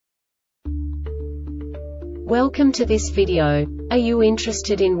Welcome to this video. Are you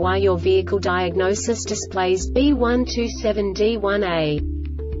interested in why your vehicle diagnosis displays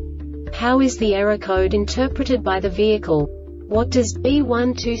B127D-1A? How is the error code interpreted by the vehicle? What does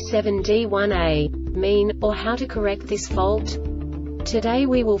B127D-1A mean, or how to correct this fault? Today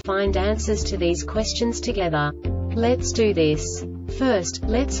we will find answers to these questions together. Let's do this. First,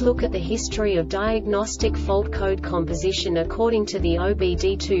 let's look at the history of diagnostic fault code composition according to the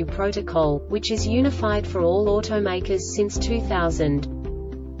OBD2 protocol, which is unified for all automakers since 2000.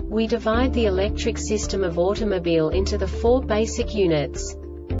 We divide the electric system of automobile into the four basic units: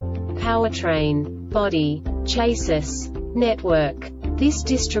 powertrain, body, chassis, network. This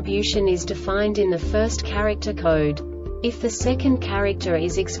distribution is defined in the first character code. If the second character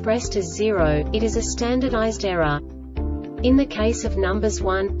is expressed as 0, it is a standardized error. In the case of numbers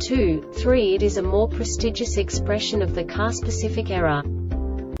 1, 2, 3, it is a more prestigious expression of the car-specific error.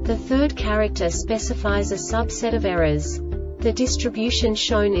 The third character specifies a subset of errors. The distribution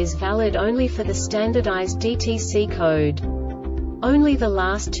shown is valid only for the standardized DTC code. Only the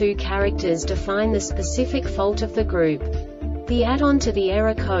last two characters define the specific fault of the group. The add-on to the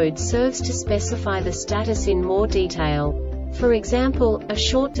error code serves to specify the status in more detail. For example, a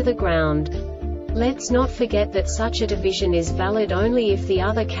short to the ground. Let's not forget that such a division is valid only if the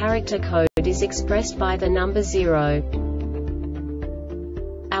other character code is expressed by the number 0.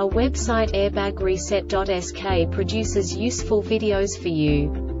 Our website airbagreset.sk produces useful videos for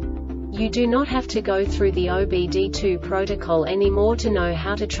you. You do not have to go through the OBD2 protocol anymore to know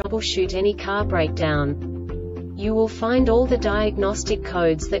how to troubleshoot any car breakdown. You will find all the diagnostic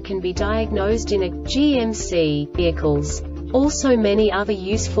codes that can be diagnosed in a GMC vehicles. Also many other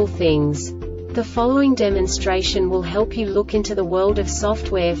useful things. The following demonstration will help you look into the world of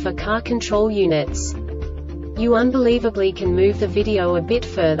software for car control units. You unbelievably can move the video a bit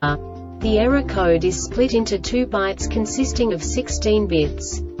further. The error code is split into 2 bytes consisting of 16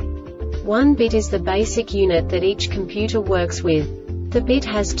 bits. 1 bit is the basic unit that each computer works with. The bit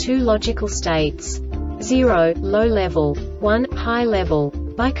has 2 logical states: 0, low level, 1, high level.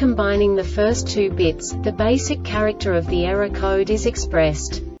 By combining the first 2 bits, the basic character of the error code is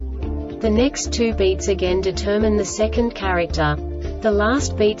expressed. The next 2 beats again determine the second character. The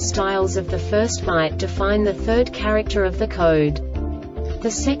last beat styles of the first byte define the third character of the code.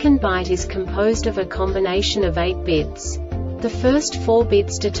 The second byte is composed of a combination of 8 bits. The first 4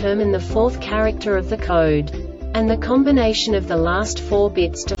 bits determine the fourth character of the code. And the combination of the last 4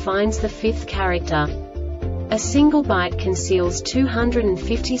 bits defines the fifth character. A single byte conceals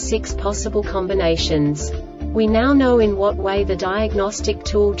 256 possible combinations. We now know in what way the diagnostic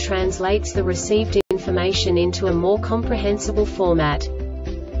tool translates the received information into a more comprehensible format.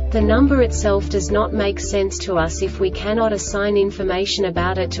 The number itself does not make sense to us if we cannot assign information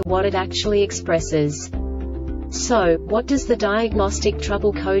about it to what it actually expresses. So, what does the Diagnostic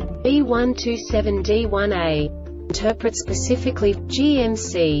Trouble Code B127D-1A interpret specifically for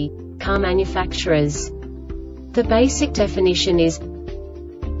GMC car manufacturers? The basic definition is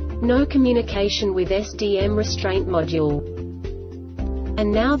no communication with SDM restraint module.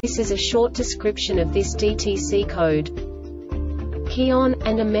 And now this is a short description of this DTC code. Key on,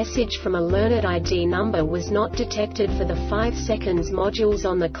 and a message from a learned ID number was not detected for the 5 seconds modules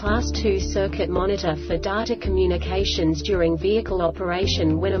on the Class 2 circuit monitor for data communications during vehicle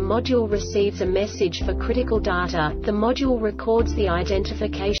operation. When a module receives a message for critical data, the module records the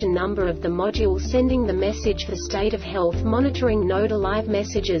identification number of the module sending the message for state of health monitoring node. Alive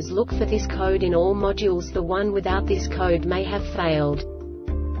messages. Look for this code in all modules. The one without this code may have failed.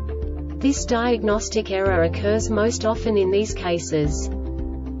 This diagnostic error occurs most often in these cases: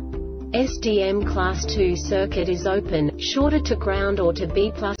 SDM Class 2 circuit is open, shorted to ground or to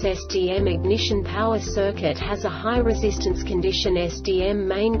B+. SDM ignition power circuit has a high resistance condition. SDM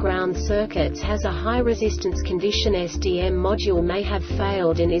main ground circuits has a high resistance condition. SDM module may have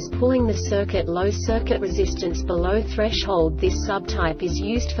failed and is pulling the circuit. Low circuit resistance below threshold. This subtype is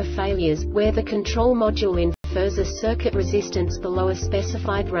used for failures where the control module infers a circuit resistance below a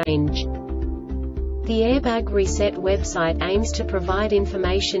specified range. The Airbag Reset website aims to provide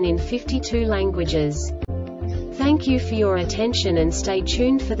information in 52 languages. Thank you for your attention and stay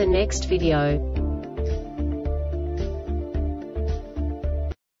tuned for the next video.